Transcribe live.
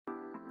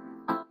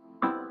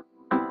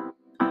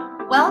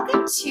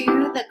Welcome to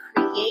the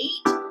Create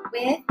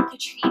with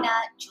Katrina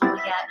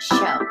Julia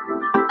show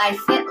by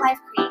Fit Life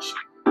Creation,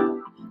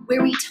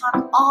 where we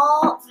talk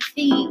all the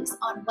things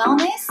on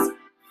wellness,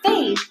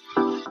 faith,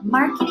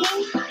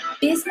 marketing,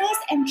 business,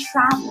 and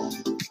travel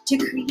to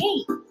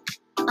create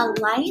a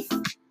life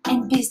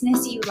and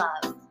business you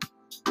love.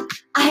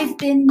 I've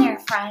been there,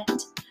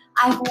 friend.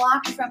 I've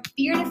walked from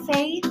fear to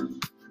faith,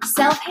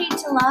 self-hate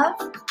to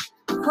love,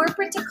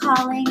 corporate to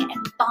calling,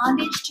 and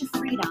bondage to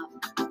freedom,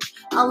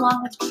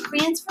 along with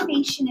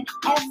transformation in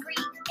every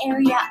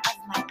area of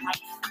my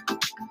life.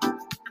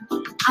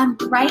 I'm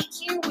right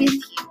here with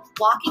you,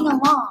 walking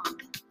along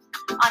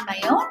on my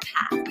own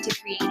path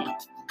to creating.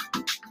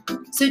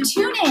 So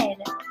tune in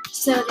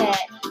so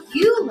that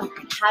you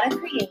learn how to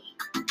create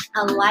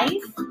a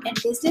life and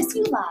business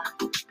you love,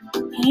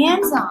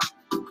 hands-on.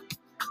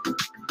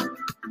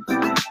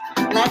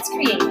 Let's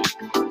create it.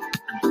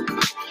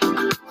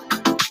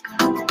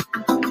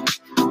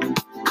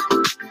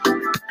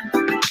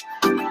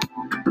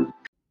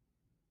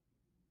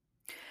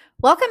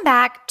 Welcome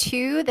back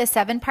to the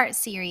 7-part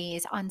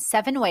series on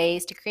 7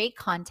 ways to create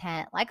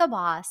content like a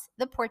boss,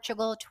 the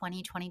Portugal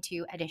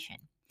 2022 edition.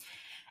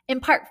 In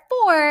part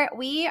 4,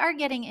 we are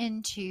getting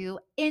into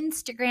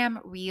Instagram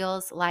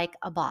Reels like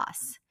a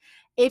boss.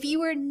 If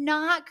you are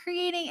not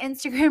creating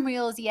Instagram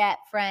Reels yet,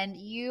 friend,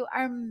 you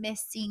are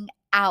missing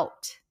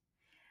out.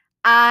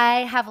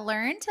 I have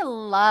learned to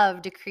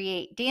love to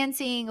create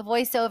dancing,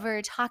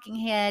 voiceover, talking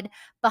head,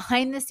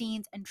 behind the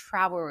scenes, and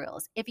travel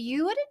reels. If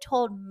you would have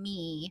told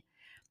me,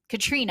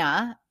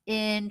 Katrina,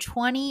 in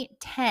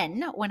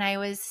 2010, when I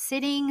was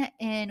sitting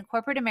in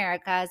corporate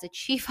America as a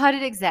chief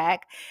audit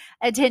exec,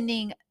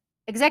 attending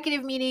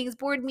executive meetings,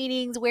 board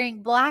meetings,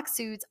 wearing black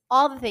suits,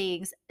 all the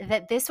things,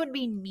 that this would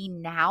be me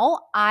now,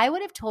 I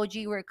would have told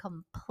you we're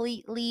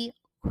completely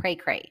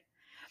cray-cray.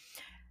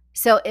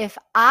 So if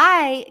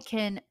I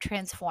can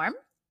transform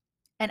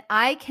and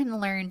I can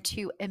learn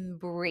to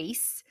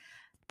embrace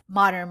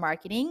modern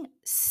marketing,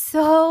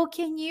 so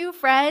can you,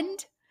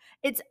 friend.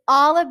 It's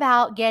all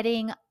about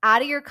getting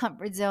out of your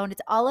comfort zone.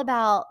 It's all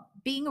about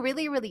being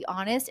really, really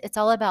honest. It's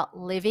all about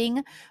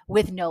living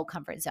with no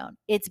comfort zone.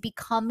 It's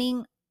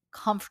becoming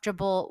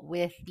comfortable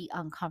with the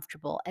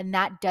uncomfortable. And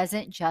that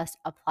doesn't just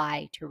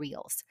apply to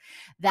Reels.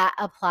 That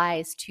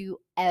applies to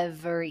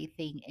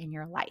everything in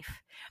your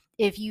life.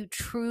 If you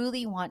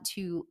truly want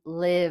to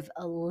live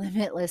a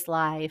limitless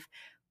life,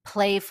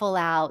 playful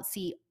out,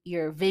 see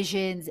your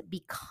visions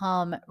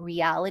become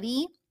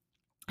reality,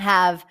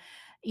 have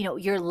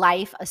your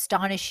life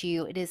astonish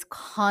you, it is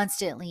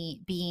constantly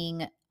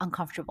being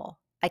uncomfortable.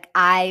 Like,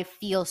 I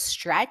feel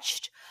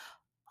stretched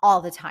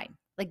all the time,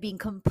 like, being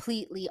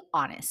completely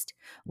honest,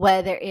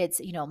 whether it's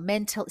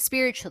mental,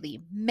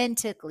 spiritually,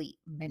 mentally,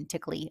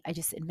 I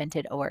just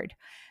invented a word,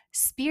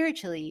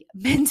 spiritually,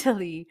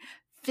 mentally,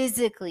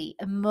 physically,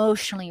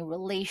 emotionally,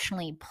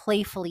 relationally,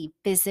 playfully,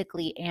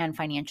 physically, and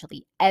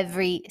financially.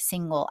 Every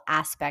single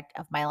aspect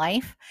of my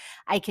life,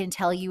 I can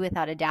tell you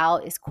without a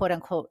doubt, is quote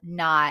unquote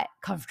not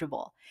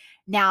comfortable.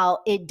 Now,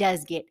 it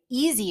does get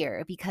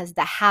easier because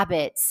the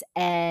habits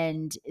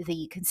and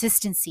the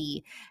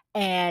consistency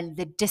and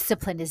the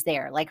discipline is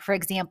there. Like, for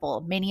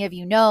example, many of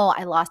you know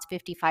I lost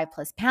 55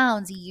 plus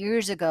pounds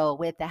years ago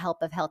with the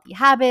help of Healthy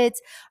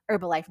Habits,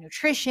 Herbalife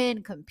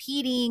Nutrition,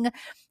 competing,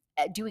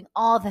 doing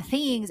all the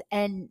things.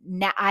 And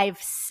now I've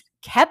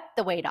kept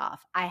the weight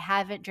off. I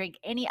haven't drank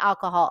any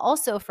alcohol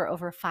also for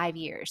over 5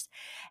 years.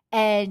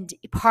 And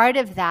part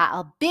of that,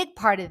 a big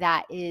part of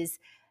that, is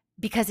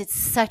because it's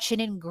such an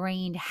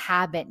ingrained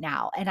habit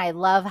now. And I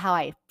love how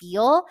I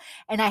feel.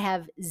 And I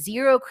have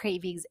zero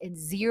cravings and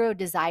zero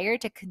desire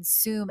to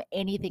consume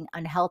anything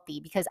unhealthy,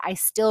 because I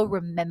still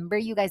remember,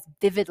 you guys,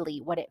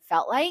 vividly what it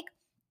felt like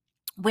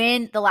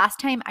when the last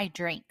time I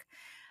drank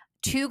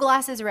 2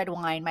 glasses of red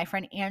wine. My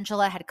friend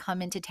Angela had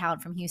come into town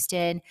from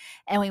Houston,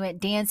 and we went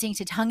dancing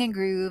to Tongue and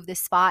Groove, this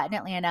spot in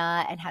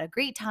Atlanta, and had a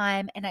great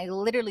time. And I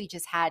literally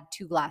just had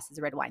 2 glasses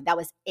of red wine. That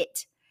was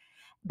it.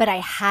 But I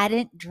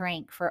hadn't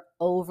drank for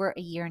over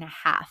a year and a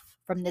half,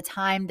 from the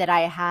time that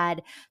I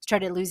had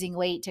started losing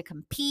weight to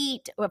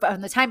compete,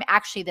 from the time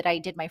actually that I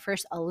did my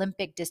first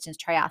Olympic distance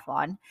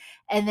triathlon,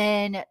 and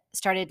then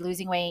started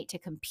losing weight to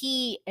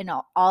compete. And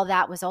all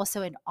that was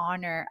also in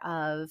honor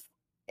of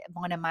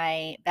one of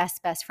my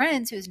best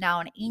friends, who's now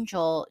an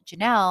angel,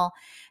 Janelle,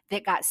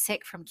 that got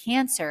sick from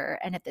cancer.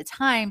 And at the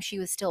time, she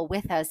was still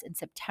with us in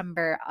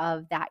September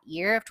of that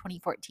year of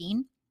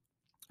 2014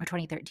 or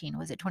 2013.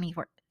 Was it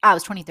 24? It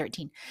was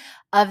 2013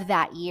 of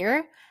that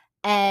year.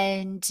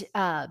 And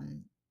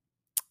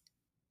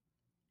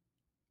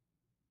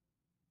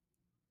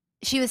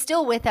she was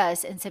still with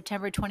us in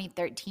September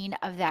 2013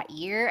 of that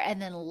year. And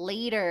then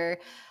later,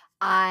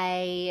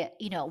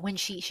 when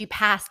she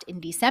passed in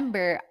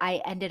December,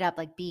 I ended up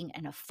like being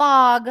in a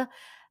fog.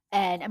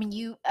 And I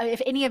mean,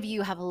 if any of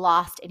you have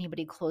lost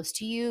anybody close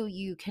to you,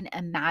 you can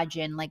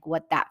imagine like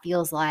what that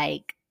feels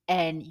like,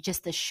 and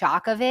just the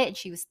shock of it. And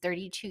she was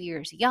 32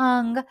 years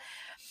young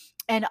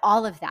and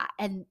all of that.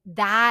 And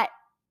that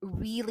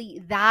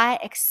really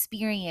that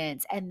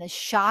experience and the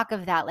shock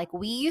of that, like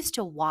we used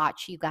to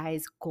watch, you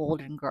guys,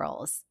 Golden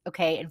Girls,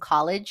 okay, in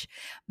college.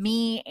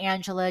 Me,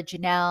 Angela,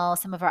 Janelle,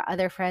 some of our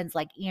other friends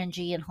like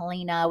Angie and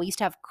Helena, we used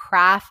to have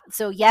craft.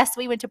 So yes,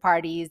 we went to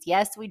parties.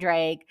 Yes, we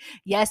drank.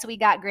 Yes, we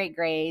got great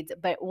grades.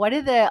 But one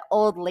of the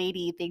old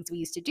lady things we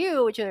used to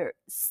do, which are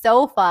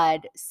so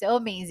fun, so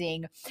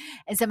amazing,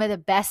 and some of the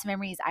best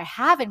memories I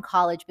have in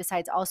college,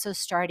 besides also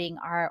starting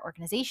our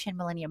organization,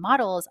 Millennium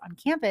Models, on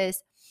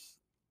campus,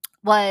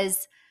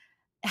 was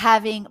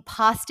having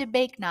pasta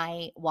bake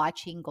night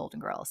watching Golden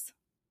Girls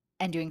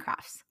and doing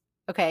crafts.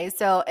 Okay,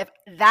 so if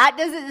that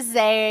doesn't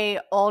say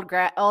old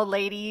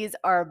ladies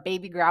or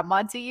baby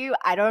grandma to you,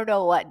 I don't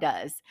know what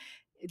does.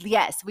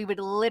 Yes, we would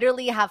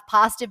literally have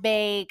pasta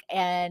bake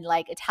and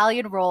like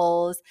Italian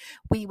rolls.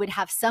 We would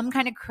have some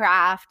kind of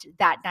craft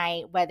that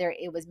night, whether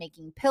it was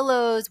making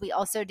pillows. We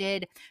also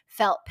did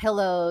felt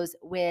pillows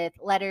with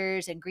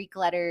letters and Greek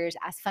letters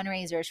as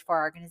fundraisers for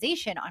our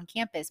organization on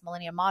campus,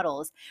 Millennium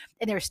Models.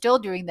 And they're still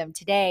doing them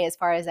today, as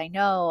far as I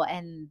know.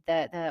 And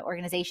the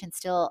organization's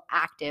still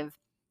active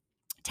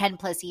 10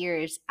 plus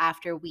years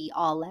after we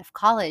all left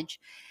college.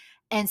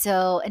 And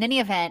so, in any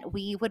event,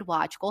 we would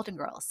watch Golden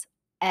Girls.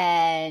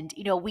 And,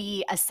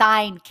 we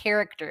assigned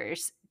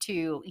characters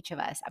to each of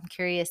us. I'm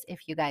curious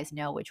if you guys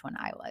know which one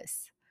I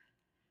was.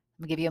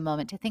 I'm gonna give you a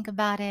moment to think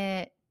about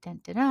it. Dun,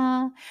 dun,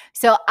 dun.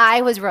 So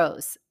I was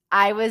Rose.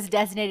 I was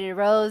designated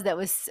Rose that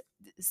was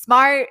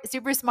smart,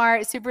 super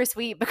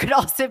sweet, but could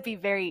also be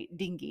very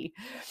dingy.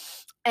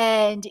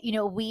 And,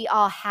 we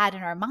all had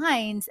in our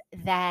minds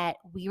that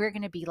we were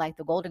going to be like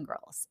the Golden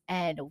Girls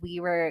and we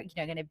were,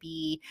 going to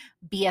be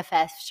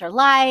BFFs for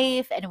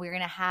life. And we were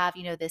going to have,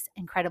 this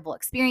incredible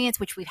experience,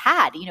 which we've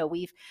had.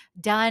 We've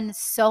done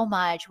so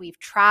much. We've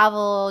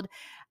traveled.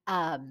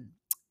 Um,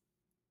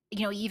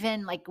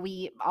 even like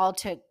we all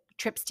took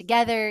trips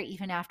together,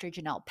 even after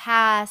Janelle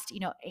passed.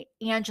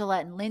 Angela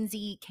and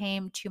Lindsay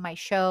came to my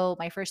show,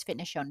 my first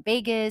fitness show in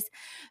Vegas.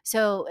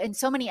 So, and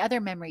so many other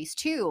memories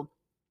too.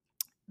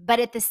 But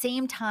at the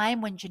same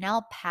time, when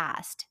Janelle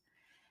passed,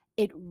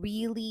 it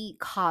really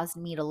caused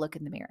me to look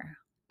in the mirror.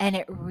 And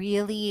it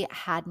really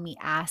had me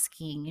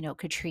asking,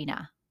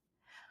 Katrina,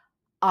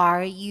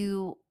 are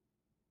you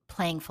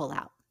playing full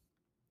out?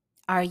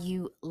 Are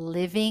you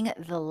living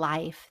the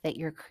life that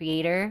your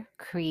creator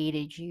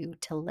created you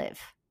to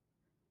live?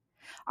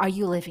 Are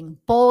you living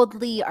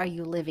boldly? Are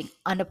you living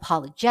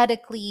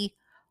unapologetically?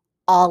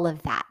 All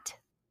of that.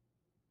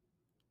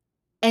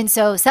 And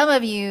so some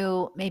of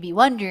you may be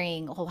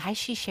wondering, well, why is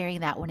she sharing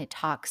that when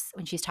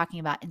she's talking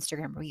about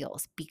Instagram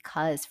Reels?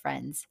 Because,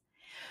 friends,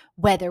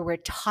 whether we're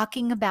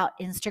talking about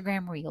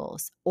Instagram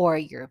Reels or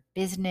your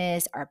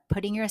business or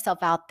putting yourself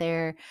out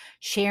there,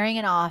 sharing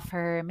an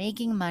offer,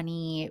 making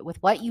money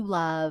with what you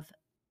love,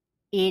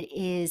 it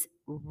is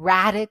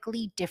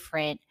radically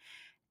different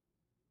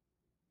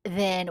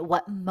than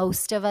what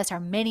most of us or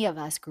many of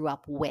us grew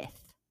up with.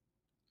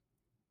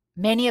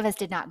 Many of us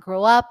did not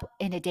grow up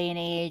in a day and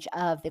age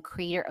of the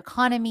creator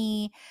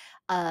economy,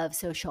 of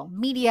social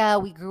media.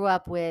 We grew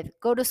up with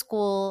go to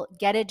school,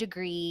 get a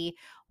degree,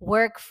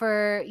 work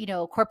for,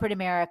 corporate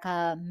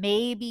America.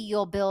 Maybe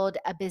you'll build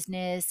a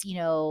business,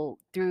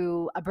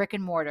 through a brick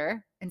and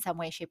mortar in some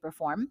way, shape, or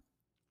form.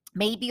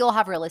 Maybe you'll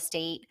have real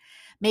estate.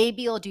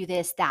 Maybe you'll do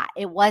this, that.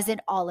 It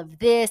wasn't all of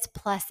this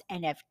plus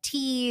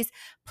NFTs,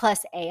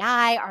 plus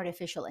AI,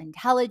 artificial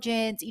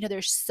intelligence.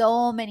 There's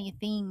so many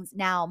things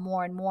now,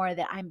 more and more,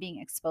 that I'm being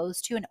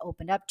exposed to and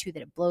opened up to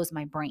that it blows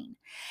my brain.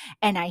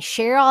 And I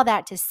share all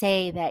that to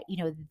say that,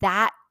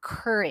 that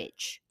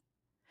courage,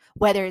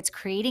 whether it's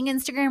creating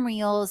Instagram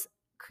Reels,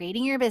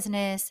 creating your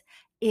business,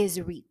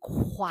 is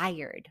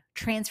required.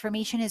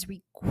 Transformation is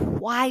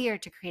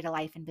required to create a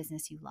life and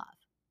business you love.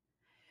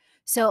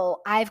 So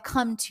I've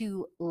come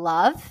to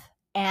love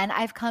and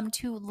I've come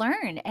to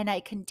learn, and I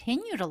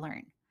continue to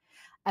learn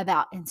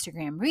about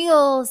Instagram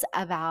Reels,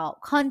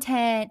 about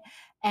content,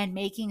 and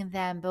making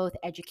them both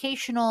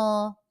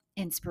educational,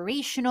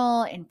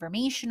 inspirational,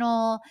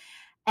 informational.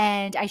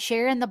 And I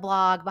share in the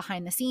blog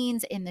behind the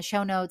scenes in the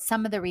show notes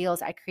some of the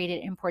reels I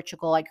created in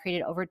Portugal. I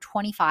created over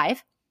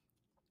 25.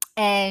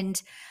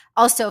 And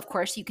also, of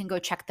course, you can go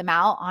check them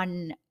out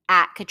on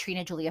at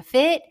Katrina Julia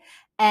Fit.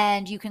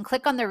 And you can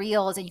click on the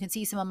reels and you can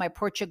see some of my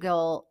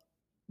Portugal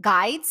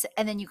guides.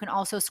 And then you can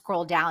also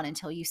scroll down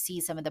until you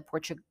see some of the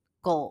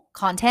Portugal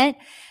content.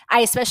 I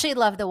especially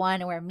love the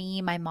one where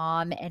me, my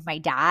mom, and my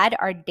dad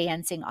are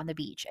dancing on the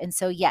beach. And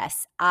so,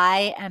 yes,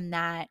 I am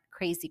that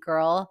crazy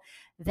girl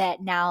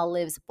that now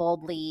lives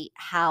boldly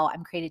how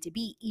I'm created to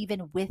be,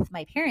 even with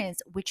my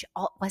parents, which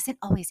wasn't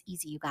always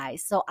easy, you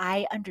guys. So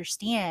I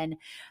understand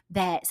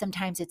that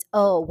sometimes it's,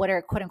 oh, what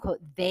are quote unquote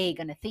they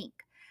going to think?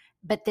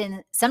 But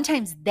then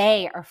sometimes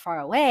they are far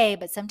away,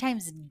 but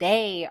sometimes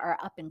they are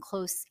up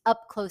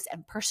close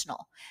and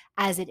personal,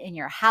 as it in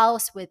your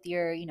house with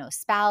your,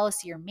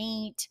 spouse, your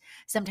mate.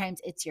 Sometimes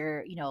it's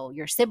your,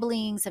 your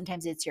siblings.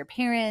 Sometimes it's your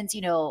parents. A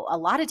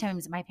lot of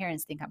times my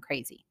parents think I'm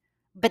crazy.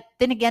 But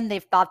then again,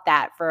 they've thought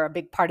that for a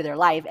big part of their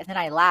life. And then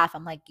I laugh.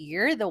 I'm like,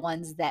 you're the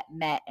ones that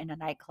met in a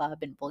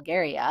nightclub in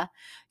Bulgaria.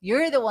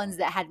 You're the ones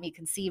that had me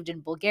conceived in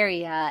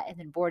Bulgaria and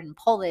then born in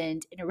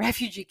Poland in a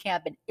refugee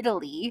camp in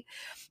Italy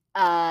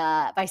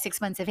by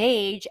 6 months of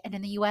age, and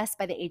in the US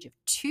by the age of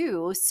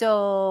 2.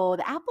 So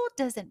the apple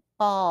doesn't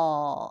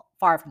fall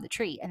far from the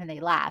tree. And then they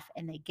laugh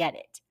and they get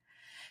it.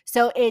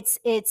 So it's,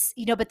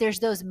 but there's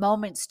those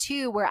moments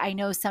too where I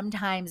know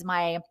sometimes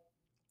my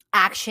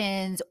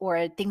actions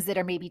or things that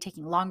are maybe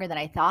taking longer than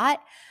I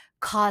thought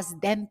cause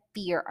them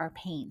fear or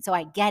pain. So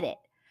I get it.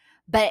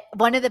 But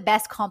one of the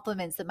best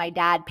compliments that my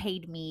dad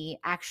paid me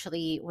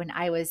actually when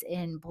I was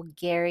in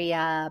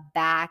Bulgaria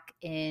back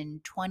in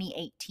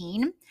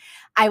 2018,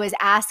 I was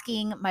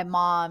asking my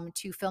mom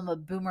to film a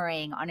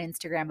boomerang on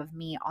Instagram of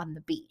me on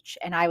the beach.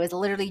 And I was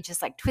literally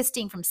just like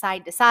twisting from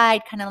side to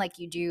side, kind of like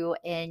you do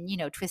in,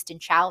 Twist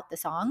and Shout, the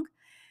song.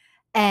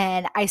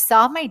 And I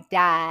saw my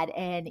dad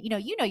and,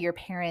 your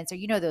parents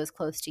or, those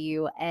close to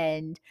you.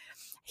 And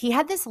he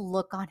had this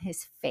look on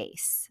his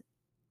face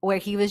where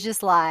he was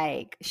just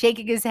like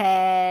shaking his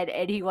head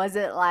and he was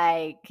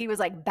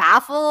like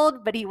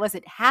baffled, but he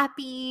wasn't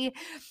happy.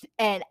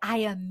 And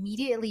I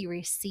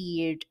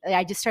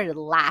just started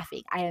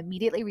laughing. I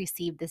immediately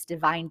received this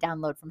divine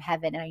download from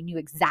heaven and I knew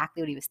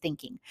exactly what he was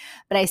thinking.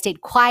 But I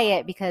stayed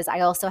quiet because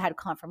I also had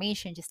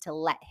confirmation just to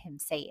let him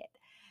say it.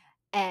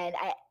 And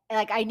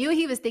I knew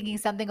he was thinking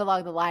something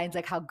along the lines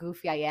like how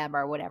goofy I am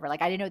or whatever.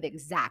 Like I didn't know the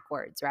exact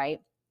words, right?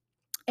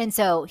 And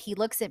so he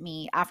looks at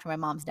me after my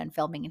mom's done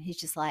filming and he's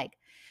just like,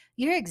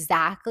 you're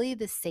exactly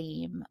the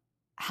same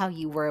how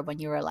you were when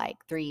you were like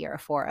 3 or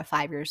 4 or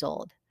 5 years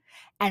old.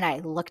 And I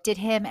looked at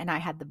him and I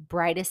had the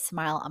brightest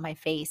smile on my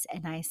face.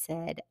 And I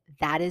said,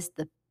 that is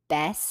the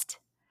best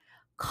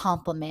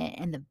compliment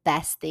and the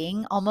best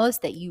thing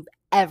almost that you've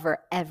ever,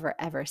 ever,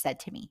 ever said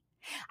to me.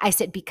 I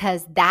said,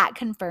 because that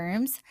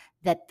confirms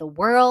that the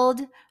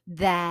world,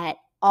 that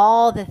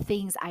all the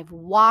things I've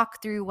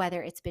walked through,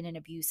 whether it's been an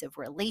abusive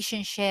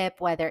relationship,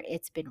 whether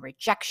it's been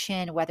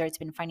rejection, whether it's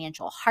been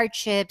financial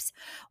hardships,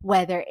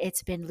 whether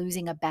it's been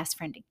losing a best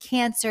friend to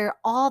cancer,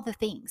 all the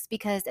things,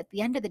 because at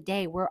the end of the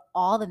day, we're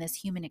all in this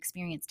human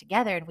experience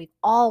together and we've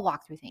all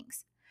walked through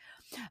things.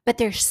 But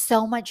there's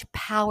so much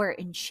power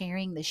in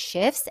sharing the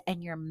shifts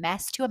and your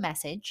mess to a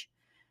message.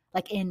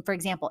 Like in, for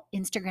example,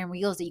 Instagram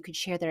Reels that you could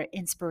share that are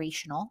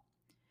inspirational.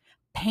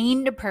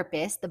 Pain to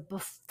purpose, the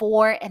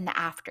before and the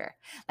after.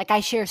 Like I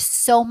share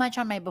so much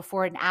on my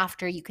before and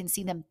after. You can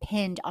see them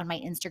pinned on my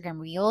Instagram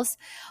Reels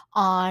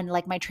on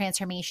like my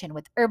transformation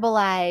with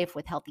Herbalife,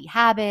 with healthy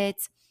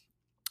habits.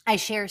 I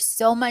share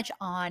so much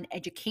on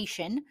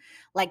education,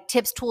 like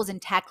tips, tools,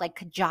 and tech, like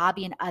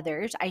Kajabi and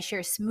others. I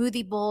share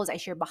smoothie bowls. I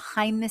share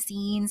behind the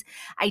scenes.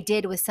 I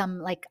did with some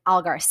like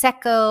Algar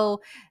Seco,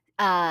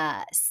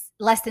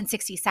 less than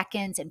 60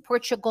 seconds in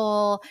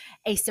Portugal,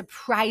 a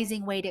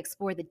surprising way to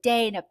explore the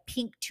day in a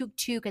pink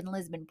tuk-tuk in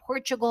Lisbon,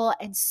 Portugal,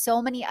 and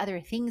so many other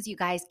things, you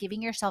guys,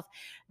 giving yourself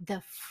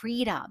the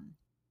freedom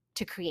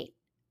to create,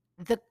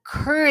 the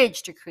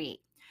courage to create.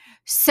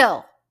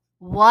 So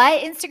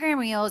what Instagram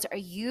Reels are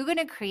you going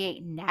to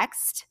create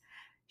next?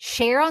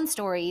 Share on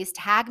stories,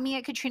 tag me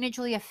at Katrina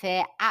Julia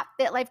Fit, at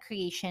Fit Life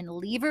Creation,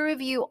 leave a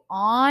review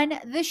on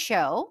the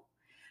show,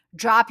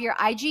 drop your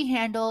IG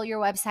handle,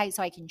 your website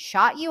so I can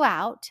shout you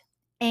out.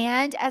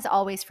 And as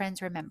always,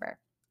 friends, remember,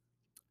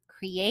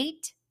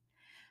 create,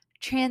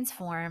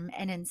 transform,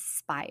 and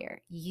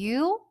inspire.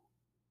 You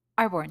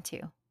are born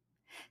to.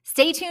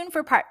 Stay tuned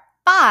for part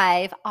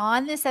 5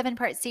 on the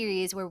 7-part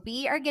series where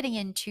we are getting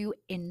into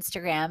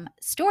Instagram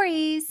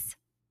stories.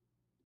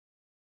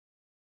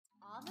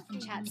 All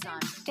the chats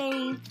on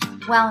faith,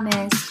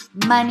 wellness,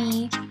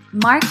 money,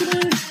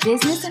 marketing,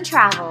 business, and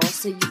travel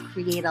so you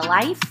create a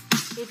life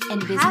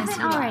and business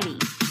you already.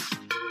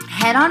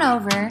 Head on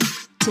over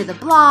to the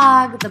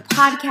blog, the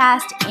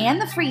podcast,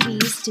 and the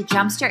freebies to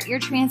jumpstart your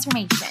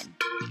transformation.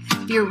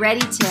 If you're ready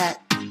to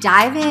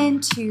dive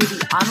into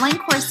the online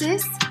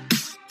courses,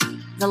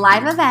 the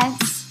live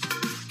events,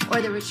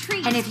 or the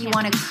retreat, and if you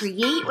want to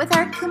create with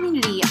our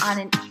community on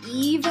an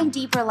even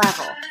deeper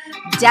level,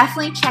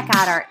 definitely check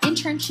out our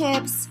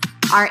internships,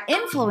 our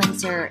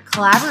influencer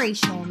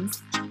collaborations,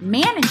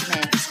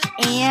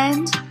 management,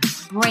 and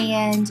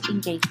brand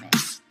engagement.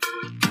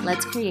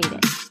 Let's create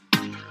it.